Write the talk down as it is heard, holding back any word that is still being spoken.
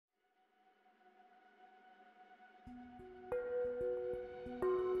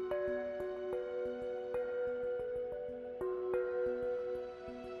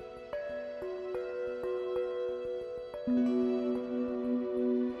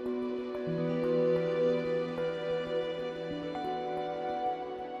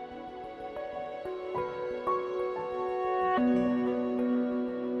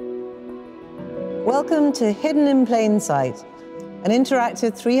Welcome to Hidden in Plain Sight, an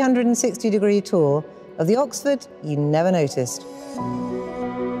interactive 360-degree tour of the Oxford you never noticed.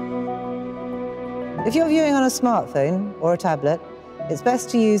 If you're viewing on a smartphone or a tablet, it's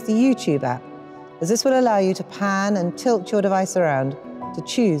best to use the YouTube app, as this will allow you to pan and tilt your device around to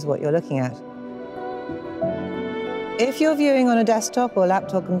choose what you're looking at. If you're viewing on a desktop or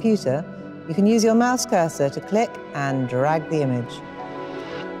laptop computer, you can use your mouse cursor to click and drag the image.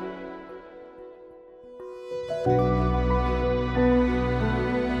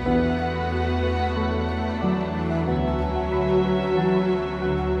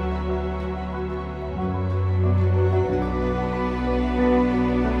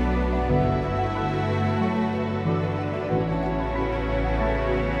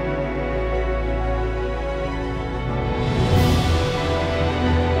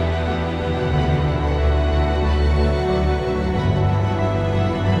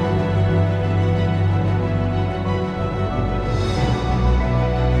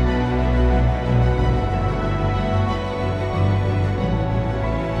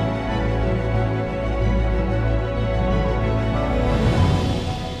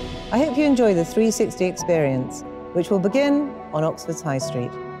 I hope you enjoy the 360 experience, which will begin on Oxford's High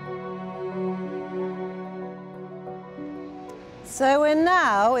Street. So we're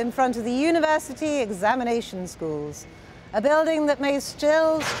now in front of the University Examination Schools, a building that may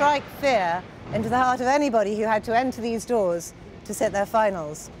still strike fear into the heart of anybody who had to enter these doors to sit their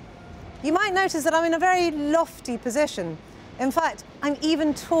finals. You might notice that I'm in a very lofty position. In fact, I'm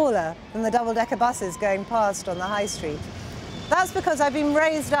even taller than the double-decker buses going past on the High Street. That's because I've been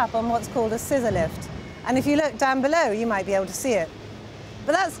raised up on what's called a scissor lift, and if you look down below, you might be able to see it.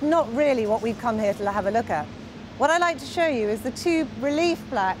 But that's not really what we've come here to have a look at. What I'd like to show you is the two relief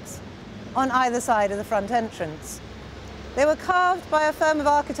plaques on either side of the front entrance. They were carved by a firm of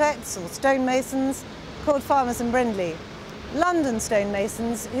architects or stonemasons called Farmers and Brindley, London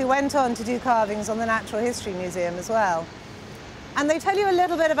stonemasons who went on to do carvings on the Natural History Museum as well. And they tell you a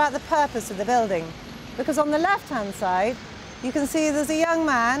little bit about the purpose of the building, because on the left-hand side, you can see there's a young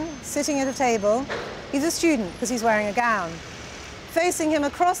man sitting at a table. He's a student because he's wearing a gown. Facing him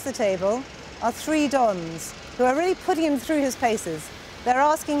across the table are three dons who are really putting him through his paces. They're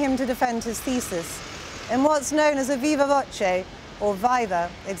asking him to defend his thesis in what's known as a viva voce or viva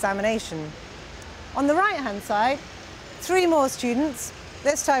examination. On the right-hand side, three more students.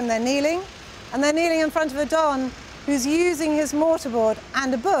 This time they're kneeling, and they're kneeling in front of a don who's using his mortarboard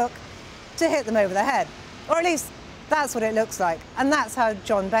and a book to hit them over the head, or at least that's what it looks like, and that's how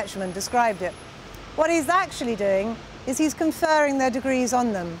John Betjeman described it. What he's actually doing is he's conferring their degrees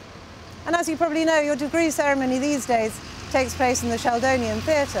on them. And as you probably know, your degree ceremony these days takes place in the Shedlonian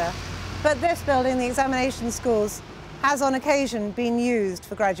Theatre, but this building, the Examination Schools, has on occasion been used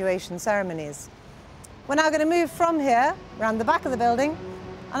for graduation ceremonies. We're now going to move from here, around the back of the building,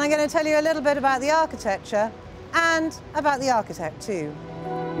 and I'm going to tell you a little bit about the architecture and about the architect too.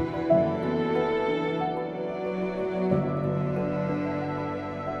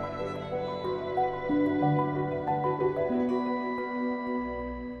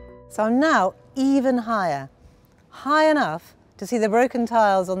 So I'm now even higher, high enough to see the broken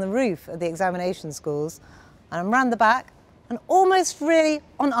tiles on the roof of the Examination Schools, and I'm round the back and almost really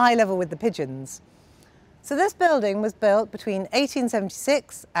on eye level with the pigeons. So this building was built between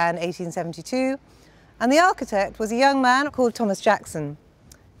 1876 and 1872, and the architect was a young man called Thomas Jackson.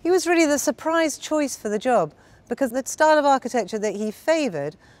 He was really the surprise choice for the job because the style of architecture that he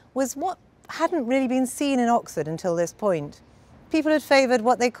favoured was what hadn't really been seen in Oxford until this point. People had favoured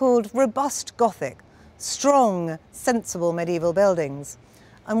what they called robust Gothic, strong, sensible medieval buildings.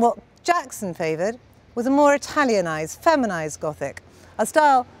 And what Jackson favoured was a more Italianised, feminised Gothic, a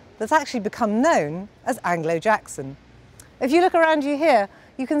style that's actually become known as Anglo-Jackson. If you look around you here,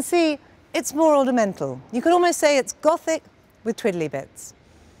 you can see it's more ornamental. You could almost say it's Gothic with twiddly bits.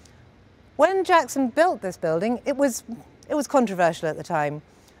 When Jackson built this building, it was controversial at the time.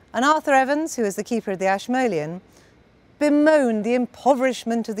 And Arthur Evans, who was the keeper of the Ashmolean, bemoaned the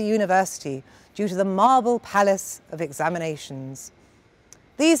impoverishment of the university due to the marble palace of examinations.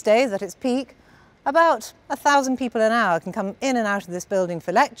 These days, at its peak, about 1,000 people an hour can come in and out of this building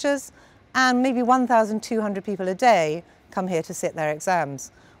for lectures, and maybe 1,200 people a day come here to sit their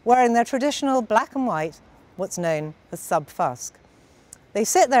exams, wearing their traditional black and white, what's known as sub-fusk. They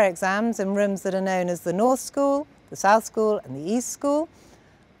sit their exams in rooms that are known as the North School, the South School and the East School,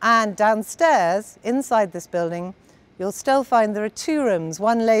 and downstairs, inside this building, you'll still find there are two rooms,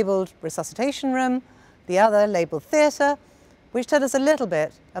 one labelled resuscitation room, the other labelled theatre, which tell us a little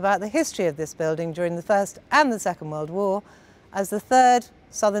bit about the history of this building during the First and the Second World War, as the third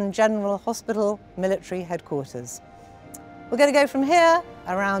Southern General Hospital military headquarters. We're going to go from here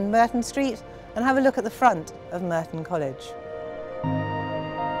around Merton Street and have a look at the front of Merton College.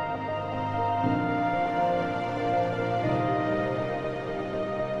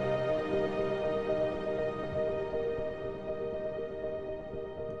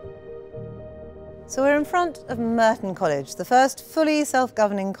 So we're in front of Merton College, the first fully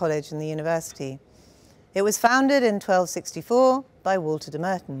self-governing college in the university. It was founded in 1264 by Walter de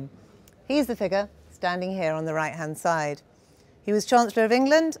Merton. He's the figure standing here on the right-hand side. He was Chancellor of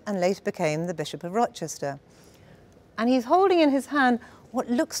England and later became the Bishop of Rochester. And he's holding in his hand what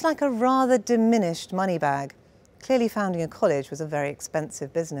looks like a rather diminished money bag. Clearly founding a college was a very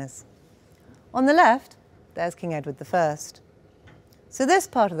expensive business. On the left, there's King Edward I. So this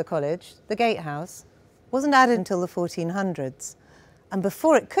part of the college, the gatehouse, wasn't added until the 1400s. And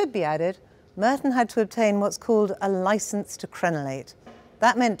before it could be added, Merton had to obtain what's called a licence to crenellate.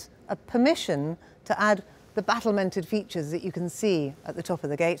 That meant a permission to add the battlemented features that you can see at the top of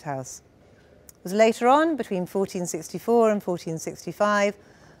the gatehouse. It was later on, between 1464 and 1465,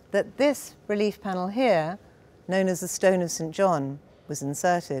 that this relief panel here, known as the Stone of St. John, was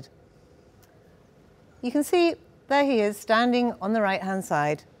inserted. You can see there he is, standing on the right-hand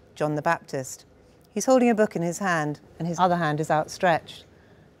side, John the Baptist. He's holding a book in his hand, and his other hand is outstretched.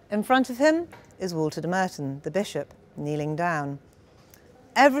 In front of him is Walter de Merton, the bishop, kneeling down.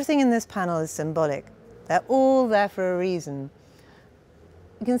 Everything in this panel is symbolic. They're all there for a reason.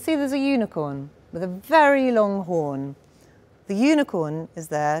 You can see there's a unicorn with a very long horn. The unicorn is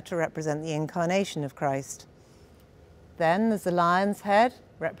there to represent the incarnation of Christ. Then there's the lion's head,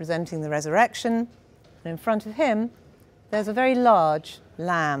 representing the resurrection. And in front of him, there's a very large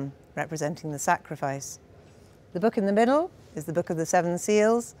lamb representing the sacrifice. The book in the middle is the Book of the Seven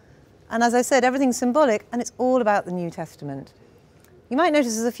Seals. And as I said, everything's symbolic, and it's all about the New Testament. You might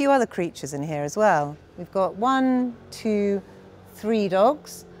notice there's a few other creatures in here as well. We've got 1, 2, 3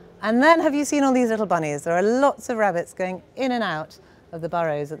 dogs. And then have you seen all these little bunnies? There are lots of rabbits going in and out of the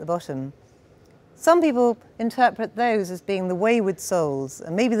burrows at the bottom. Some people interpret those as being the wayward souls,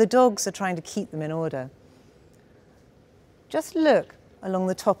 and maybe the dogs are trying to keep them in order. Just look along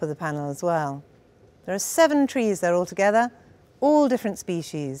the top of the panel as well. There are 7 trees there altogether, all different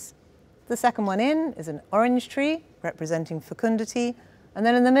species. The second one in is an orange tree, representing fecundity, and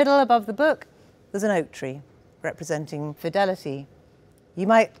then in the middle above the book, there's an oak tree, representing fidelity. You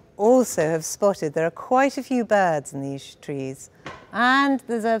might also have spotted there are quite a few birds in these trees, and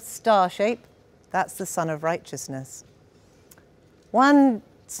there's a star shape. That's the Sun of Righteousness. One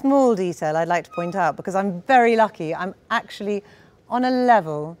small detail I'd like to point out, because I'm very lucky, I'm actually on a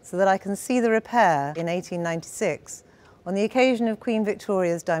level so that I can see the repair in 1896 on the occasion of Queen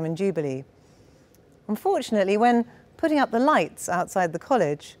Victoria's Diamond Jubilee. Unfortunately, when putting up the lights outside the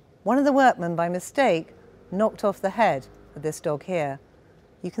college, one of the workmen by mistake knocked off the head of this dog here.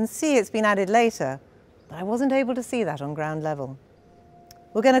 You can see it's been added later, but I wasn't able to see that on ground level.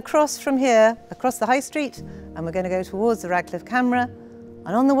 We're going to cross from here, across the high street, and we're going to go towards the Radcliffe Camera.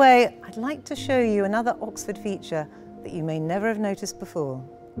 And on the way, I'd like to show you another Oxford feature that you may never have noticed before.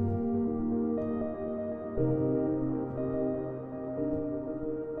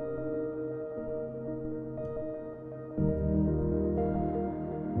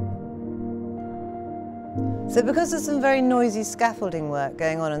 So because there's some very noisy scaffolding work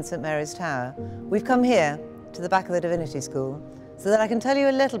going on in St Mary's Tower, we've come here to the back of the Divinity School so that I can tell you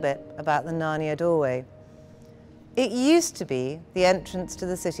a little bit about the Narnia Doorway. It used to be the entrance to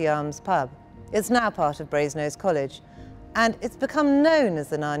the City Arms pub. It's now part of Brasenose College, and it's become known as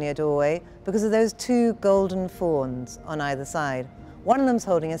the Narnia Doorway because of those 2 golden fawns on either side. One of them's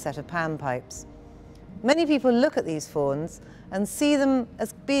holding a set of panpipes. Many people look at these fawns and see them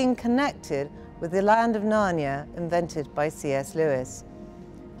as being connected with the land of Narnia invented by C.S. Lewis.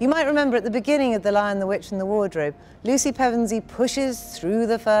 You might remember at the beginning of The Lion, the Witch and the Wardrobe, Lucy Pevensey pushes through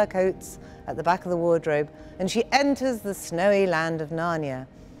the fur coats at the back of the wardrobe and she enters the snowy land of Narnia.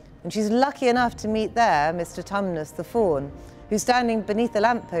 And she's lucky enough to meet there Mr. Tumnus the fawn, who's standing beneath the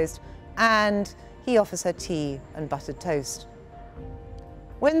lamppost, and he offers her tea and buttered toast.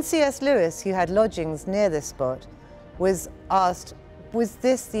 When C.S. Lewis, who had lodgings near this spot, was asked, was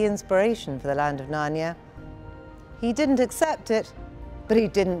this the inspiration for the land of Narnia? He didn't accept it, but he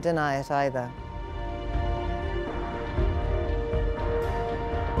didn't deny it either.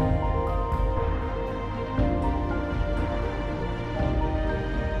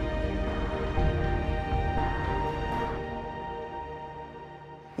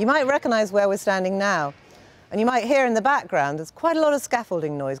 You might recognise where we're standing now, and you might hear in the background there's quite a lot of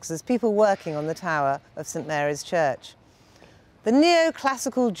scaffolding noise because there's people working on the tower of St Mary's Church. The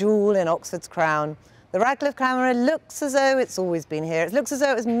neoclassical jewel in Oxford's crown, the Radcliffe Camera looks as though it's always been here. It looks as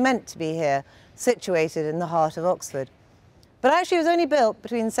though it was meant to be here, situated in the heart of Oxford. But actually it was only built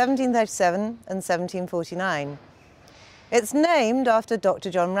between 1737 and 1749. It's named after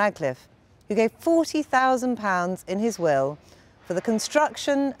Dr. John Radcliffe, who gave £40,000 in his will for the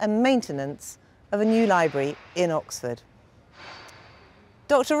construction and maintenance of a new library in Oxford.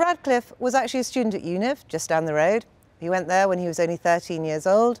 Dr. Radcliffe was actually a student at UNIV, just down the road. He went there when he was only 13 years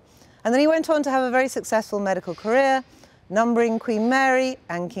old, and then he went on to have a very successful medical career, numbering Queen Mary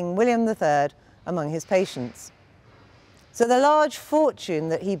and King William III among his patients. So the large fortune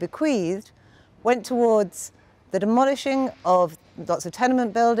that he bequeathed went towards the demolishing of lots of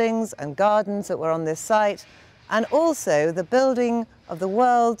tenement buildings and gardens that were on this site, and also the building of the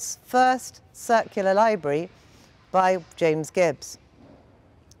world's first circular library by James Gibbs.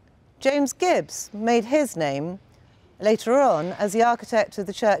 James Gibbs made his name later on as the architect of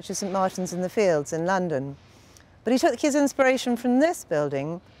the Church of St Martin's in the Fields in London. But he took his inspiration from this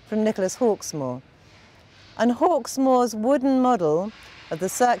building from Nicholas Hawksmoor. And Hawksmoor's wooden model of the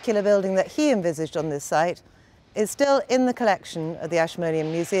circular building that he envisaged on this site is still in the collection of the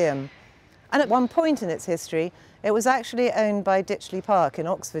Ashmolean Museum. And at one point in its history, it was actually owned by Ditchley Park in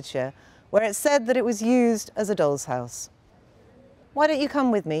Oxfordshire, where it's said that it was used as a doll's house. Why don't you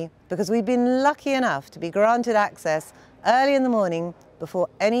come with me? Because we've been lucky enough to be granted access early in the morning before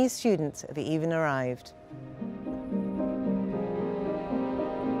any students have even arrived.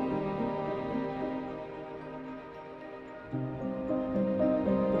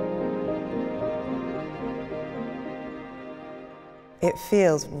 It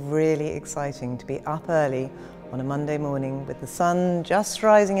feels really exciting to be up early on a Monday morning with the sun just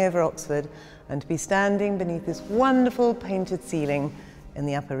rising over Oxford and to be standing beneath this wonderful painted ceiling in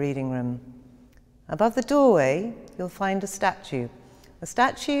the upper reading room. Above the doorway, you'll find a statue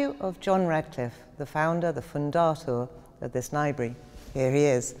of John Radcliffe, the founder, the fundator of this library. Here he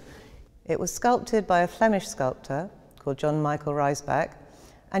is. It was sculpted by a Flemish sculptor called John Michael Rysbach,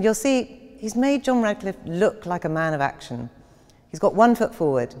 and you'll see he's made John Radcliffe look like a man of action. He's got one foot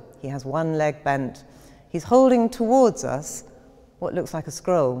forward, he has one leg bent. He's holding towards us what looks like a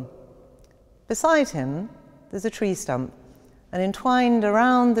scroll. Beside him, there's a tree stump, and entwined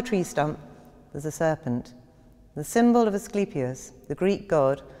around the tree stump, there's a serpent, the symbol of Asclepius, the Greek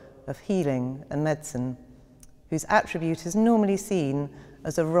god of healing and medicine, whose attribute is normally seen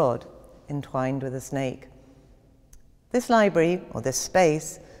as a rod entwined with a snake. This library, or this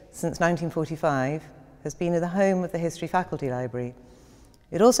space, since 1945, has been the home of the History Faculty Library.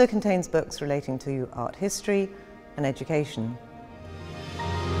 It also contains books relating to art history and education.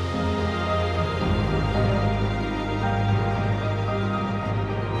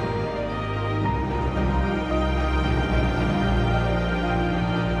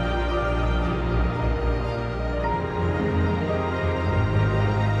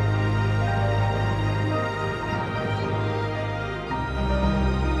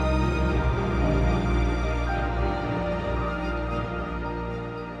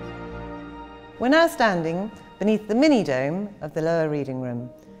 We're now standing beneath the mini-dome of the lower reading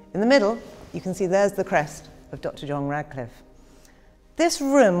room. In the middle, you can see there's the crest of Dr. John Radcliffe. This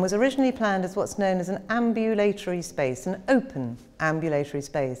room was originally planned as what's known as an ambulatory space, an open ambulatory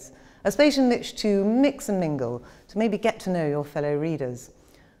space, a space in which to mix and mingle, to maybe get to know your fellow readers.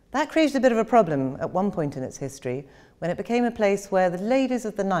 That created a bit of a problem at one point in its history, when it became a place where the ladies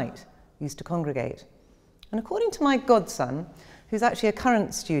of the night used to congregate. And according to my godson, who's actually a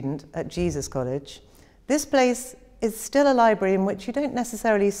current student at Jesus College, this place is still a library in which you don't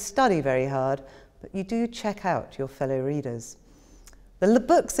necessarily study very hard, but you do check out your fellow readers. The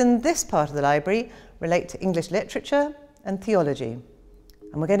books in this part of the library relate to English literature and theology.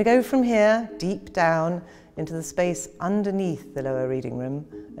 And we're going to go from here, deep down, into the space underneath the lower reading room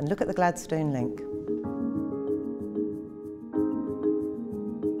and look at the Gladstone Link.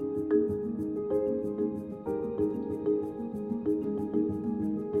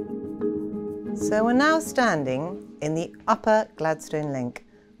 So we're now standing in the upper Gladstone Link,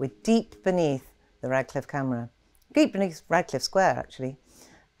 with deep beneath the Radcliffe Camera. Deep beneath Radcliffe Square, actually.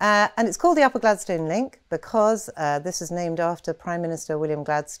 And it's called the Upper Gladstone Link because this is named after Prime Minister William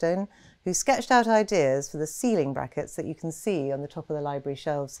Gladstone, who sketched out ideas for the ceiling brackets that you can see on the top of the library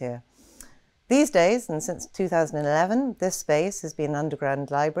shelves here. These days, and since 2011, this space has been an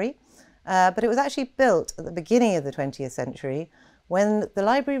underground library, but it was actually built at the beginning of the 20th century when the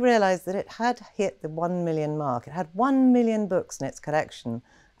library realised that it had hit the 1 million mark. It had 1 million books in its collection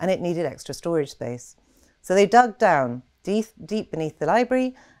and it needed extra storage space. So they dug down deep beneath the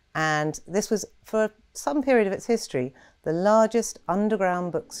library, and this was for some period of its history, the largest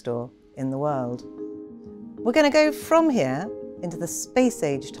underground bookstore in the world. We're going to go from here into the Space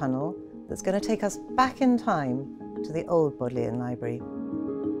Age tunnel that's going to take us back in time to the old Bodleian Library.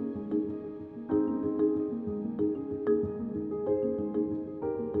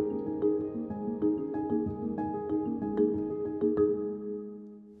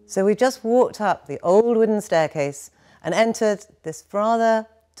 So we just walked up the old wooden staircase and entered this rather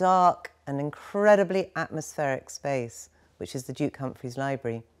dark and incredibly atmospheric space, which is the Duke Humphrey's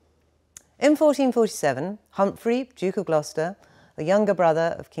library. In 1447, Humphrey, Duke of Gloucester, the younger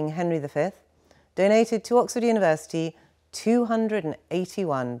brother of King Henry V, donated to Oxford University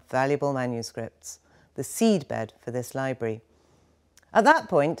 281 valuable manuscripts, the seedbed for this library. At that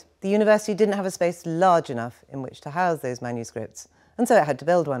point, the university didn't have a space large enough in which to house those manuscripts, and so it had to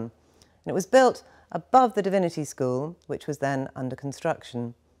build one. And it was built above the Divinity School, which was then under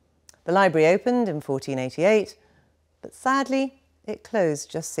construction. The library opened in 1488, but sadly, it closed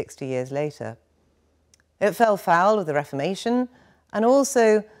just 60 years later. It fell foul of the Reformation and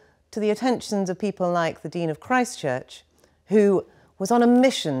also to the attentions of people like the Dean of Christ Church, who was on a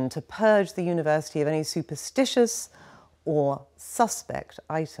mission to purge the university of any superstitious or suspect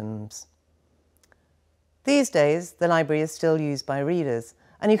items. These days, the library is still used by readers,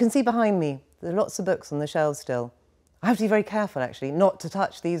 and you can see behind me, there are lots of books on the shelves still. I have to be very careful, actually, not to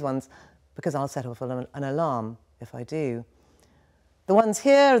touch these ones, because I'll set off an alarm if I do. The ones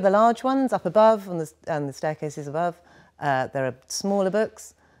here are the large ones up above, and the staircases above. There are smaller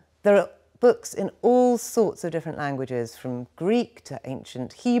books. There are books in all sorts of different languages, from Greek to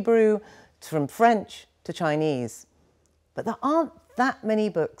ancient Hebrew, from French to Chinese. But there aren't that many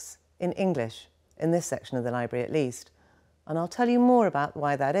books in English, in this section of the library at least, and I'll tell you more about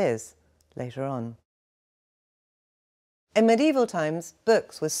why that is later on. In medieval times,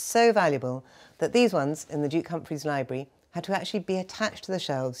 books were so valuable that these ones in the Duke Humphrey's library had to actually be attached to the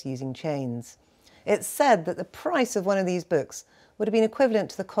shelves using chains. It's said that the price of one of these books would have been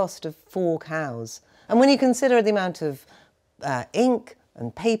equivalent to the cost of 4 cows. And when you consider the amount of ink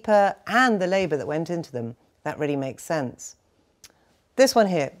and paper and the labour that went into them, that really makes sense. This one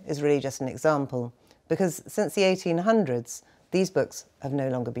here is really just an example, because since the 1800s, these books have no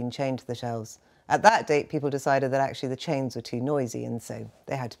longer been chained to the shelves. At that date, people decided that actually the chains were too noisy, and so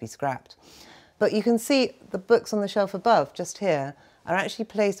they had to be scrapped. But you can see the books on the shelf above, just here, are actually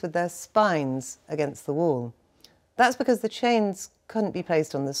placed with their spines against the wall. That's because the chains couldn't be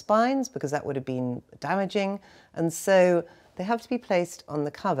placed on the spines, because that would have been damaging, and so they have to be placed on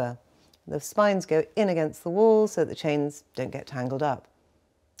the cover. The spines go in against the wall so that the chains don't get tangled up.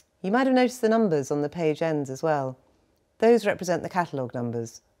 You might have noticed the numbers on the page ends as well. Those represent the catalogue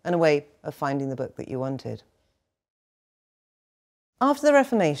numbers and a way of finding the book that you wanted. After the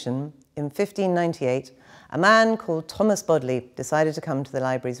Reformation, in 1598, a man called Thomas Bodley decided to come to the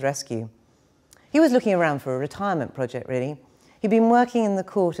library's rescue. He was looking around for a retirement project, really. He'd been working in the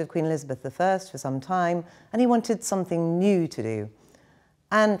court of Queen Elizabeth I for some time, and he wanted something new to do.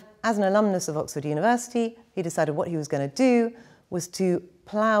 And as an alumnus of Oxford University, he decided what he was going to do was to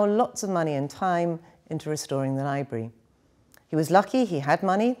plough lots of money and time into restoring the library. He was lucky he had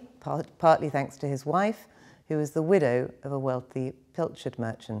money, partly thanks to his wife, who was the widow of a wealthy pilchard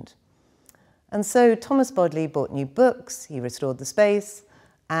merchant. And so Thomas Bodley bought new books, he restored the space,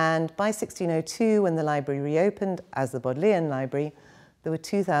 and by 1602, when the library reopened as the Bodleian Library, there were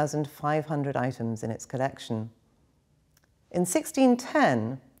 2,500 items in its collection. In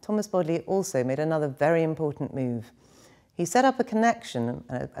 1610, Thomas Bodley also made another very important move. He set up a connection,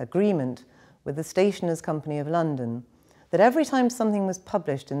 an agreement, with the Stationers' Company of London, that every time something was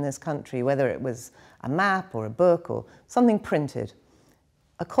published in this country, whether it was a map or a book or something printed,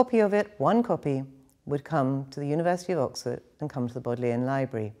 a copy of it, one copy, would come to the University of Oxford and come to the Bodleian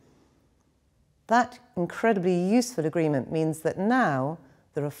Library. That incredibly useful agreement means that now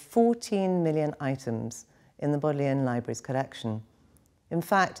there are 14 million items in the Bodleian Library's collection. In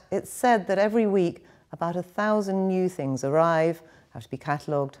fact, it's said that every week about 1,000 new things arrive, have to be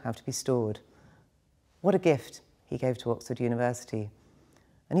catalogued, have to be stored. What a gift he gave to Oxford University.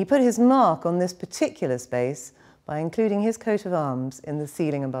 And he put his mark on this particular space by including his coat of arms in the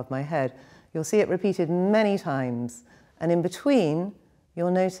ceiling above my head. You'll see it repeated many times, and in between,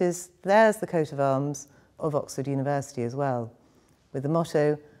 you'll notice there's the coat of arms of Oxford University as well, with the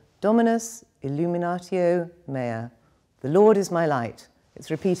motto, Dominus Illuminatio Mea, the Lord is my light.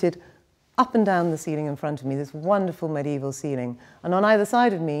 It's repeated up and down the ceiling in front of me, this wonderful medieval ceiling. And on either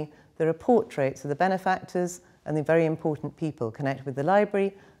side of me, there are portraits of the benefactors and the very important people connected with the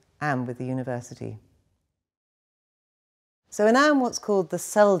library and with the university. So we're now in what's called the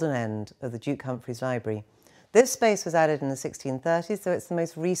Selden end of the Duke Humphrey's library. This space was added in the 1630s, so it's the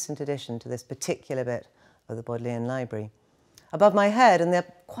most recent addition to this particular bit of the Bodleian Library. Above my head, and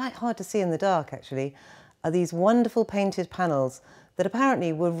they're quite hard to see in the dark actually, are these wonderful painted panels that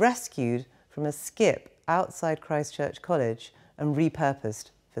apparently were rescued from a skip outside Christ Church College and repurposed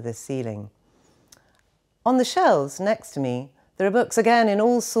for this ceiling. On the shelves next to me, there are books again in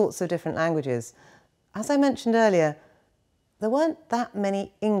all sorts of different languages. As I mentioned earlier, there weren't that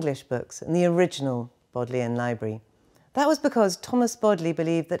many English books in the original Bodleian Library. That was because Thomas Bodley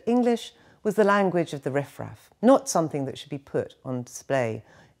believed that English was the language of the riffraff, not something that should be put on display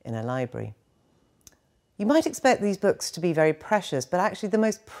in a library. You might expect these books to be very precious, but actually the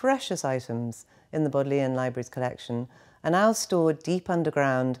most precious items in the Bodleian Library's collection are now stored deep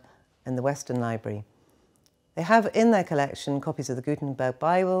underground in the Weston Library. They have in their collection copies of the Gutenberg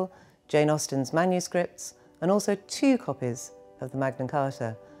Bible, Jane Austen's manuscripts, and also 2 copies of the Magna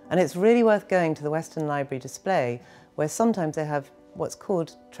Carta. And it's really worth going to the Weston Library display, where sometimes they have what's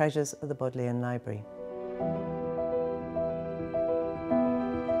called Treasures of the Bodleian Library.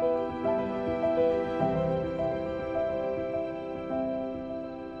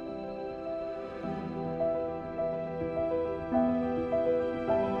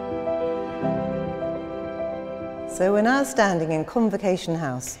 So we're now standing in Convocation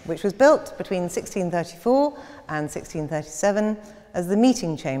House, which was built between 1634 and 1637 as the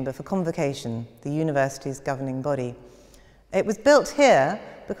meeting chamber for Convocation, the university's governing body. It was built here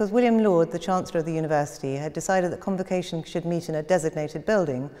because William Laud, the Chancellor of the university, had decided that Convocation should meet in a designated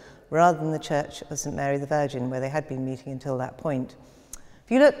building rather than the Church of St Mary the Virgin, where they had been meeting until that point.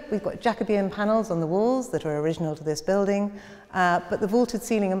 If you look, we've got Jacobean panels on the walls that are original to this building, but the vaulted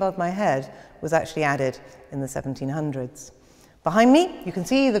ceiling above my head was actually added in the 1700s. Behind me, you can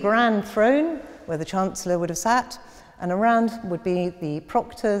see the grand throne where the Chancellor would have sat, and around would be the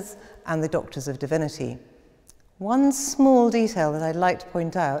proctors and the doctors of divinity. One small detail that I'd like to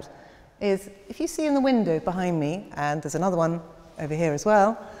point out is, if you see in the window behind me, and there's another one over here as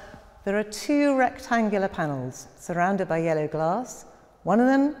well, there are 2 rectangular panels surrounded by yellow glass. One of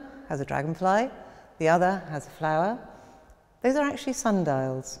them has a dragonfly, the other has a flower. Those are actually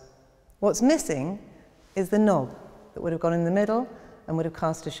sundials. What's missing is the knob that would have gone in the middle and would have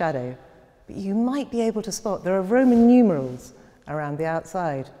cast a shadow. But you might be able to spot there are Roman numerals around the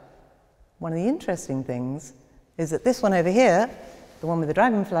outside. One of the interesting things is that this one over here, the one with the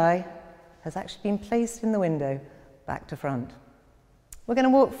dragonfly, has actually been placed in the window back to front. We're going to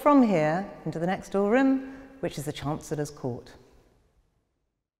walk from here into the next door room, which is the Chancellor's Court.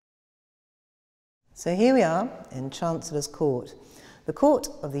 So here we are in Chancellor's Court, the court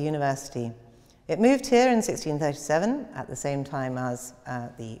of the university. It moved here in 1637 at the same time as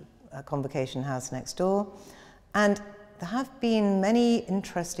the Convocation House next door, and there have been many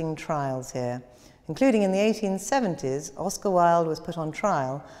interesting trials here, including in the 1870s, Oscar Wilde was put on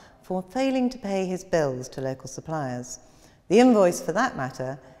trial for failing to pay his bills to local suppliers. The invoice for that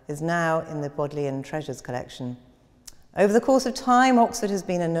matter is now in the Bodleian Treasures collection. Over the course of time, Oxford has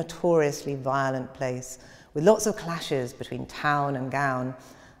been a notoriously violent place, with lots of clashes between town and gown,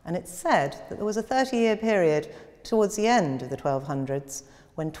 and it's said that there was a 30-year period towards the end of the 1200s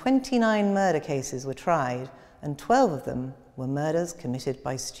when 29 murder cases were tried, and 12 of them were murders committed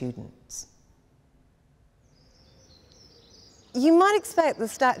by students. You might expect the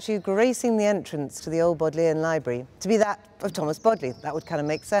statue gracing the entrance to the old Bodleian Library to be that of Thomas Bodley. That would kind of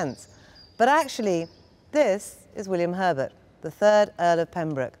make sense. But actually, this is William Herbert, the 3rd Earl of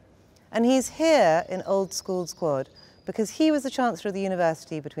Pembroke. And he's here in Old School Squad because he was the Chancellor of the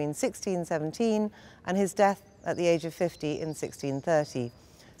University between 1617 and his death at the age of 50 in 1630.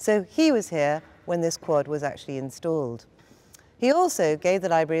 So he was here when this quad was actually installed. He also gave the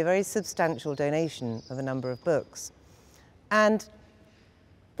library a very substantial donation of a number of books. And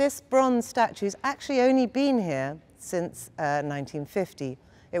this bronze statue's actually only been here since 1950.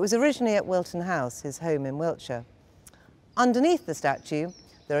 It was originally at Wilton House, his home in Wiltshire. Underneath the statue,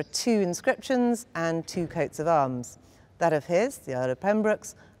 there are 2 inscriptions and 2 coats of arms. That of his, the Earl of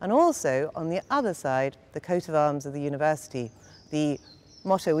Pembroke's, and also on the other side, the coat of arms of the university, the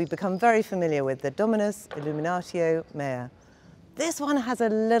motto we've become very familiar with, the Dominus Illuminatio Mea. This one has a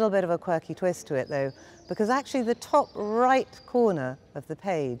little bit of a quirky twist to it though, because actually the top right corner of the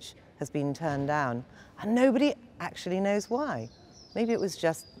page has been turned down, and nobody actually knows why. Maybe it was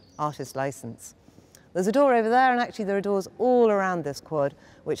just artist license. There's a door over there, and actually there are doors all around this quad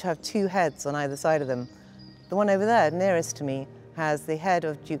which have 2 heads on either side of them. The one over there, nearest to me, has the head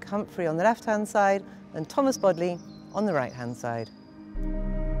of Duke Humphrey on the left-hand side and Thomas Bodley on the right-hand side.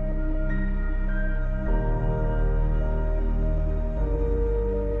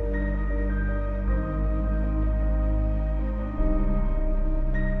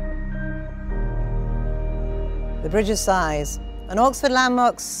 Bridge of Sighs, an Oxford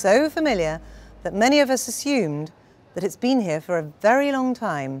landmark so familiar that many of us assumed that it's been here for a very long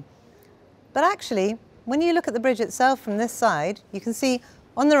time. But actually, when you look at the bridge itself from this side, you can see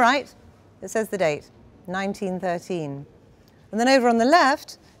on the right, it says the date, 1913. And then over on the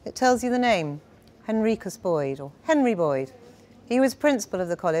left, it tells you the name, Henricus Boyd, or Henry Boyd. He was principal of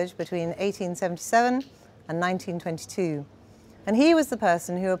the college between 1877 and 1922. And he was the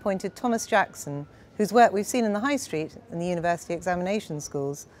person who appointed Thomas Jackson, whose work we've seen in the High Street and the University Examination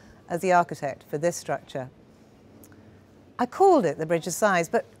Schools, as the architect for this structure. I called it the Bridge of Sighs,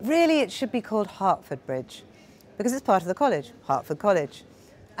 but really it should be called Hertford Bridge, because it's part of the college, Hertford College.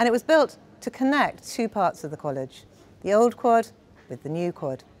 And it was built to connect two parts of the college, the old quad with the new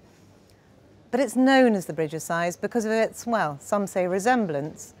quad. But it's known as the Bridge of Sighs because of its, well, some say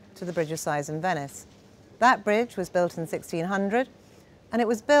resemblance to the Bridge of Sighs in Venice. That bridge was built in 1600, and it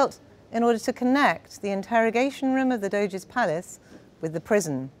was built in order to connect the interrogation room of the Doge's palace with the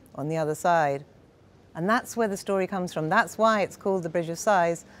prison on the other side. And that's where the story comes from. That's why it's called the Bridge of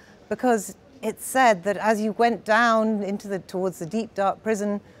Sighs, because it's said that as you went down towards the deep, dark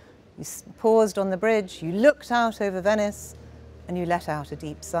prison, you paused on the bridge, you looked out over Venice, and you let out a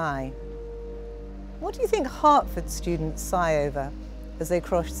deep sigh. What do you think Hertford students sigh over as they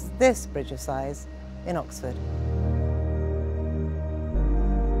cross this Bridge of Sighs in Oxford?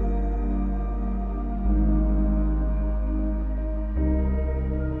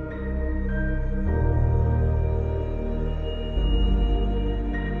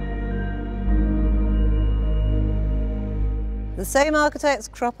 The same architects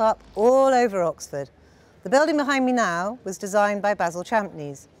crop up all over Oxford. The building behind me now was designed by Basil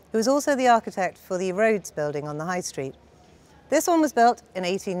Champneys, who was also the architect for the Rhodes building on the High Street. This one was built in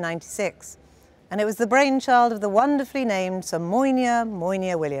 1896, and it was the brainchild of the wonderfully named Sir Moynier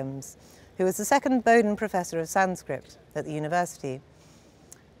Williams, who was the second Bowdoin Professor of Sanskrit at the university.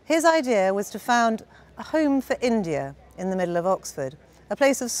 His idea was to found a home for India in the middle of Oxford, a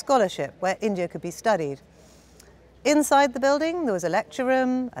place of scholarship where India could be studied. Inside the building, there was a lecture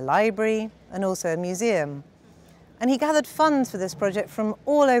room, a library, and also a museum. And he gathered funds for this project from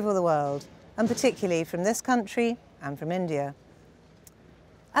all over the world, and particularly from this country and from India.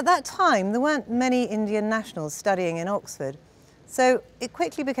 At that time, there weren't many Indian nationals studying in Oxford, so it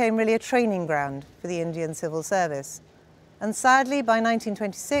quickly became really a training ground for the Indian civil service. And sadly, by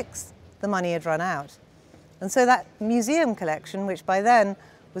 1926, the money had run out. And so that museum collection, which by then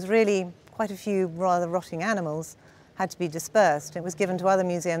was really quite a few rather rotting animals, had to be dispersed. It was given to other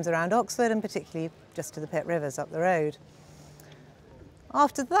museums around Oxford, and particularly just to the Pitt Rivers up the road.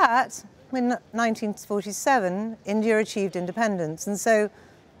 After that, in 1947, India achieved independence, and so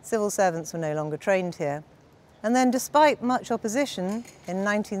civil servants were no longer trained here. And then, despite much opposition, in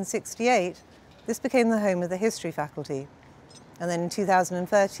 1968, this became the home of the history faculty. And then in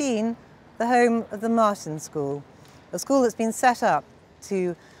 2013, the home of the Merton School, a school that's been set up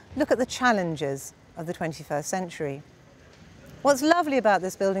to look at the challenges of the 21st century. What's lovely about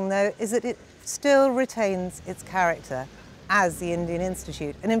this building, though, is that it still retains its character as the Indian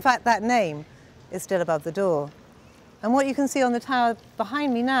Institute. And in fact, that name is still above the door. And what you can see on the tower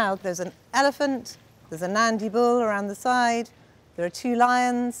behind me now, there's an elephant, there's a Nandi bull around the side, there are two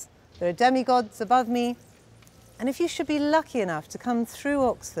lions, there are demigods above me. And if you should be lucky enough to come through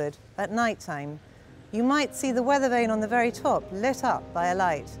Oxford at night time, you might see the weather vane on the very top lit up by a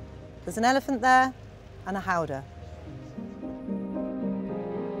light. There's an elephant there and a howdah.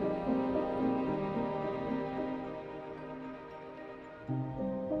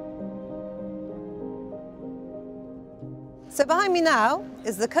 So behind me now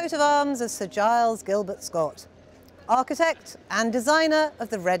is the coat of arms of Sir Giles Gilbert Scott, architect and designer of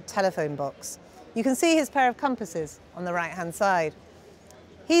the red telephone box. You can see his pair of compasses on the right-hand side.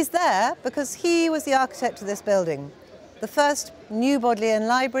 He's there because he was the architect of this building, the first new Bodleian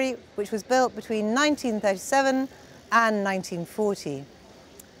Library, which was built between 1937 and 1940.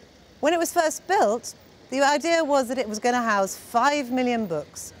 When it was first built, the idea was that it was going to house 5 million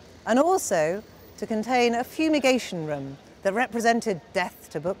books and also to contain a fumigation room that represented death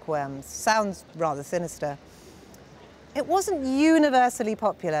to bookworms. Sounds rather sinister. It wasn't universally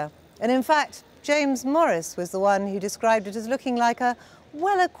popular, and in fact, James Morris was the one who described it as looking like a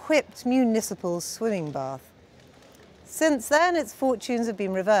well-equipped municipal swimming bath. Since then, its fortunes have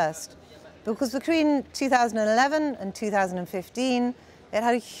been reversed, because between 2011 and 2015, it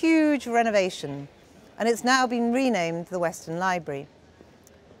had a huge renovation, and it's now been renamed the Weston Library.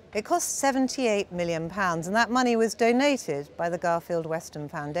 It cost £78 million, and that money was donated by the Garfield Weston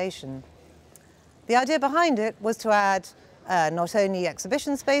Foundation. The idea behind it was to add not only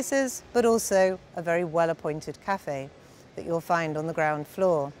exhibition spaces, but also a very well-appointed cafe that you'll find on the ground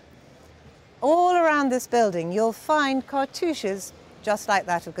floor. All around this building, you'll find cartouches just like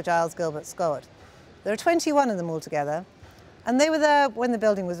that of Giles Gilbert Scott. There are 21 of them altogether, and they were there when the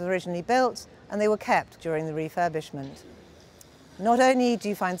building was originally built, and they were kept during the refurbishment. Not only do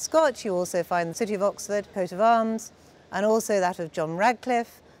you find Scott, you also find the City of Oxford coat of arms, and also that of John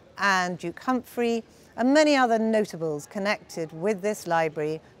Radcliffe and Duke Humphrey, and many other notables connected with this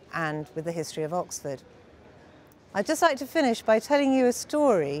library and with the history of Oxford. I'd just like to finish by telling you a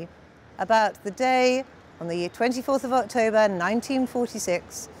story about the day on the 24th of October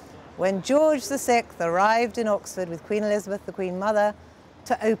 1946 when George VI arrived in Oxford with Queen Elizabeth, the Queen Mother,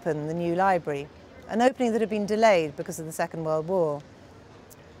 to open the new library, an opening that had been delayed because of the Second World War.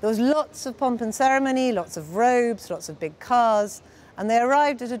 There was lots of pomp and ceremony, lots of robes, lots of big cars, and they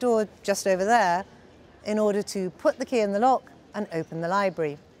arrived at a door just over there in order to put the key in the lock and open the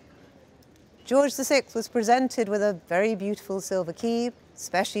library. George VI was presented with a very beautiful silver key,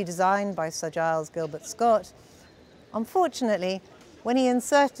 specially designed by Sir Giles Gilbert Scott. Unfortunately, when he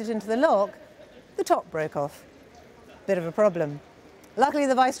inserted it into the lock, the top broke off. Bit of a problem. Luckily,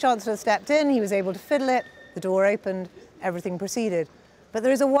 the Vice-Chancellor stepped in, he was able to fiddle it, the door opened, everything proceeded. But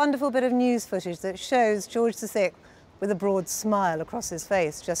there is a wonderful bit of news footage that shows George VI with a broad smile across his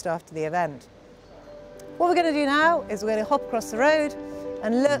face just after the event. What we're going to do now is we're going to hop across the road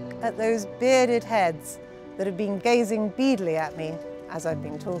and look at those bearded heads that have been gazing beadily at me as I've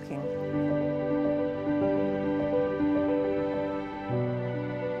been talking.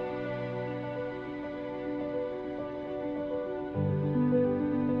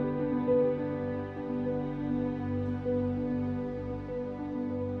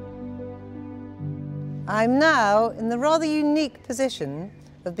 I'm now in the rather unique position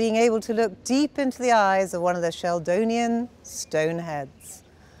of being able to look deep into the eyes of one of the Sheldonian stone heads.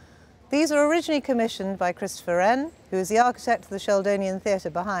 These were originally commissioned by Christopher Wren, who was the architect of the Shedlonian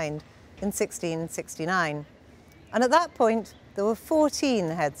Theatre behind, in 1669. And at that point, there were 14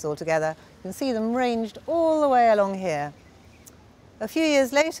 heads altogether. You can see them ranged all the way along here. A few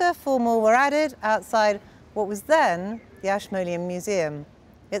years later, 4 more were added outside what was then the Ashmolean Museum.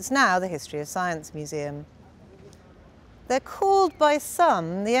 It's now the History of Science Museum. They're called by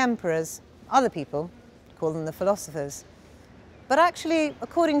some the emperors, other people call them the philosophers. But actually,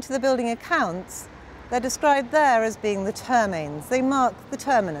 according to the building accounts, they're described there as being the termains. They mark the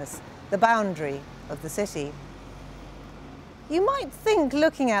terminus, the boundary of the city. You might think,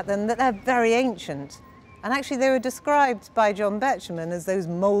 looking at them, that they're very ancient. And actually, they were described by John Betjeman as those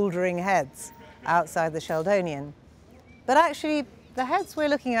mouldering heads outside the Sheldonian. But actually, the heads we're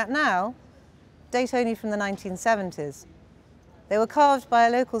looking at now date only from the 1970s. They were carved by a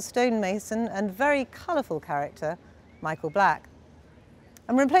local stonemason and very colourful character, Michael Black.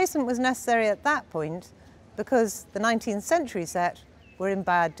 And replacement was necessary at that point because the 19th century set were in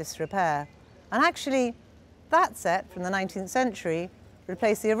bad disrepair. And actually, that set from the 19th century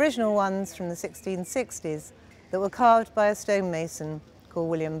replaced the original ones from the 1660s that were carved by a stonemason called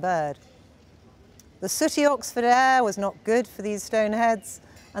William Bird. The sooty Oxford air was not good for these stone heads,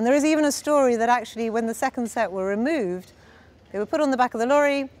 and there is even a story that actually when the second set were removed, they were put on the back of the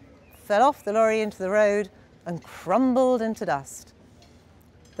lorry, fell off the lorry into the road, and crumbled into dust.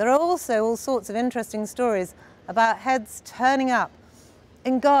 There are also all sorts of interesting stories about heads turning up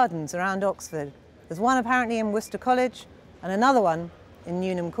in gardens around Oxford. There's one apparently in Worcester College, and another one in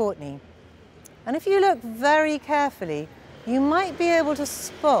Newnham Courtney. And if you look very carefully, you might be able to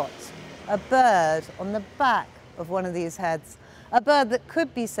spot a bird on the back of one of these heads, a bird that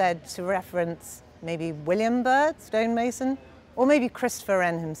could be said to reference maybe William Bird, stonemason, or maybe Christopher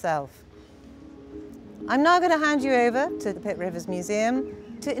Wren himself. I'm now going to hand you over to the Pitt Rivers Museum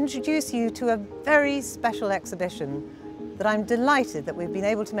to introduce you to a very special exhibition that I'm delighted that we've been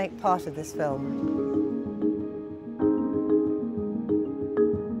able to make part of this film.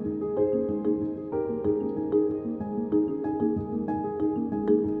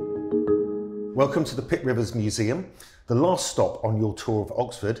 Welcome to the Pitt Rivers Museum, the last stop on your tour of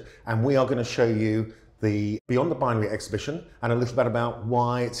Oxford, and we are going to show you the Beyond the Binary exhibition and a little bit about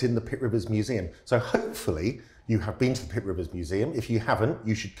why it's in the Pitt Rivers Museum. So hopefully you have been to the Pitt Rivers Museum. If you haven't,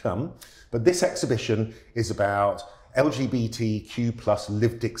 you should come. But this exhibition is about LGBTQ+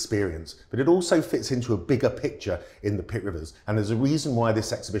 lived experience, but it also fits into a bigger picture in the Pitt Rivers. And there's a reason why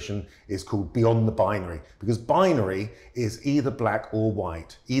this exhibition is called Beyond the Binary, because binary is either black or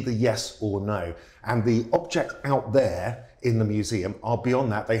white, either yes or no. And the objects out there in the museum are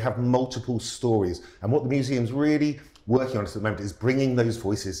beyond that. They have multiple stories. And what the museum's really working on it at the moment is bringing those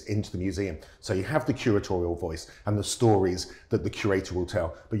voices into the museum. So you have the curatorial voice and the stories that the curator will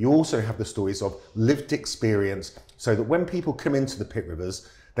tell, but you also have the stories of lived experience, so that when people come into the Pitt Rivers,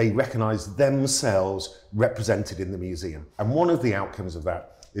 they recognise themselves represented in the museum. And one of the outcomes of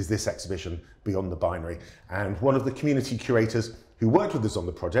that is this exhibition, Beyond the Binary. And one of the community curators who worked with us on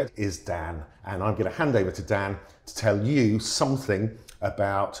the project is Dan. And I'm going to hand over to Dan to tell you something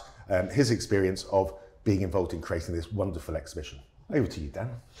about his experience of being involved in creating this wonderful exhibition. Over to you, Dan.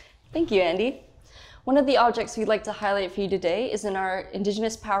 Thank you, Andy. One of the objects we'd like to highlight for you today is in our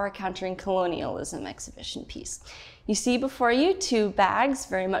Indigenous Power Countering Colonialism exhibition piece. You see before you two bags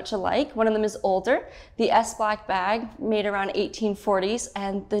very much alike. One of them is older, the S-Black bag made around 1840s,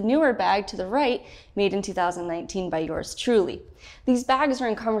 and the newer bag to the right made in 2019 by yours truly. These bags are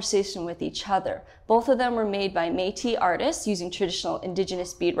in conversation with each other. Both of them were made by Métis artists using traditional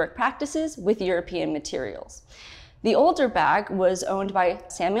Indigenous beadwork practices with European materials. The older bag was owned by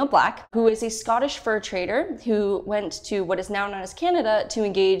Samuel Black, who is a Scottish fur trader who went to what is now known as Canada to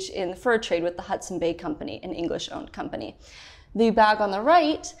engage in the fur trade with the Hudson Bay Company, an English-owned company. The bag on the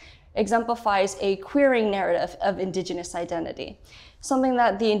right exemplifies a queering narrative of Indigenous identity, something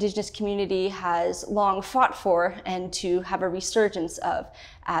that the Indigenous community has long fought for and to have a resurgence of,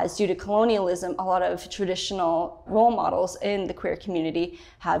 as due to colonialism, a lot of traditional role models in the queer community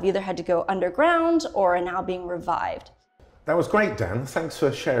have either had to go underground or are now being revived. That was great, Dan. Thanks for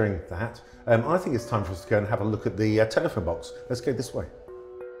sharing that. I think it's time for us to go and have a look at the telephone box. Let's go this way.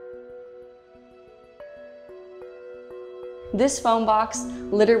 This phone box,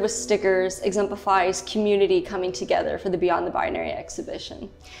 littered with stickers, exemplifies community coming together for the Beyond the Binary exhibition.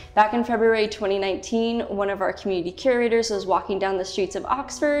 Back in February 2019, one of our community curators was walking down the streets of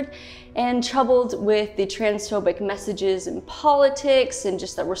Oxford and troubled with the transphobic messages in politics and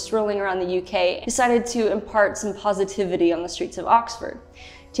just that were swirling around the UK, decided to impart some positivity on the streets of Oxford.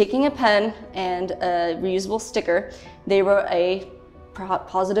 Taking a pen and a reusable sticker, they wrote a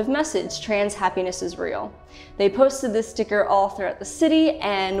positive message: trans happiness is real. They posted this sticker all throughout the city,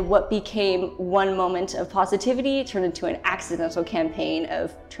 and what became one moment of positivity turned into an accidental campaign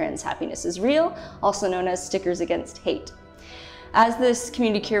of trans happiness is real, also known as Stickers Against Hate. As this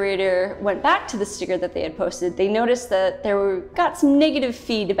community curator went back to the sticker that they had posted, they noticed that got some negative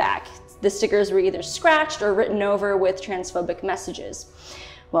feedback. The stickers were either scratched or written over with transphobic messages.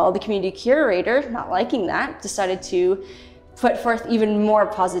 Well, the community curator, not liking that, decided to put forth even more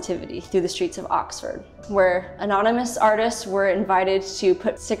positivity through the streets of Oxford, where anonymous artists were invited to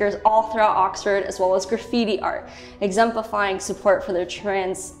put stickers all throughout Oxford, as well as graffiti art, exemplifying support for their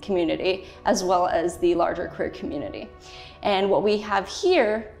trans community, as well as the larger queer community. And what we have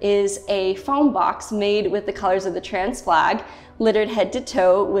here is a phone box made with the colors of the trans flag, littered head to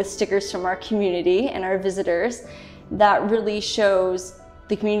toe with stickers from our community and our visitors, that really shows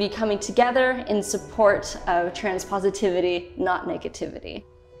the community coming together in support of trans positivity, not negativity.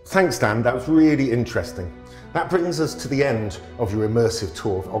 Thanks, Dan. That was really interesting. That brings us to the end of your immersive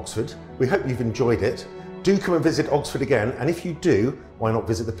tour of Oxford. We hope you've enjoyed it. Do come and visit Oxford again, and if you do, why not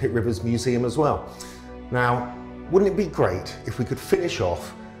visit the Pitt Rivers Museum as well? Now, wouldn't it be great if we could finish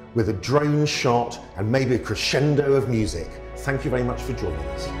off with a drone shot and maybe a crescendo of music? Thank you very much for joining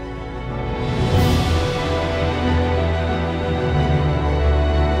us.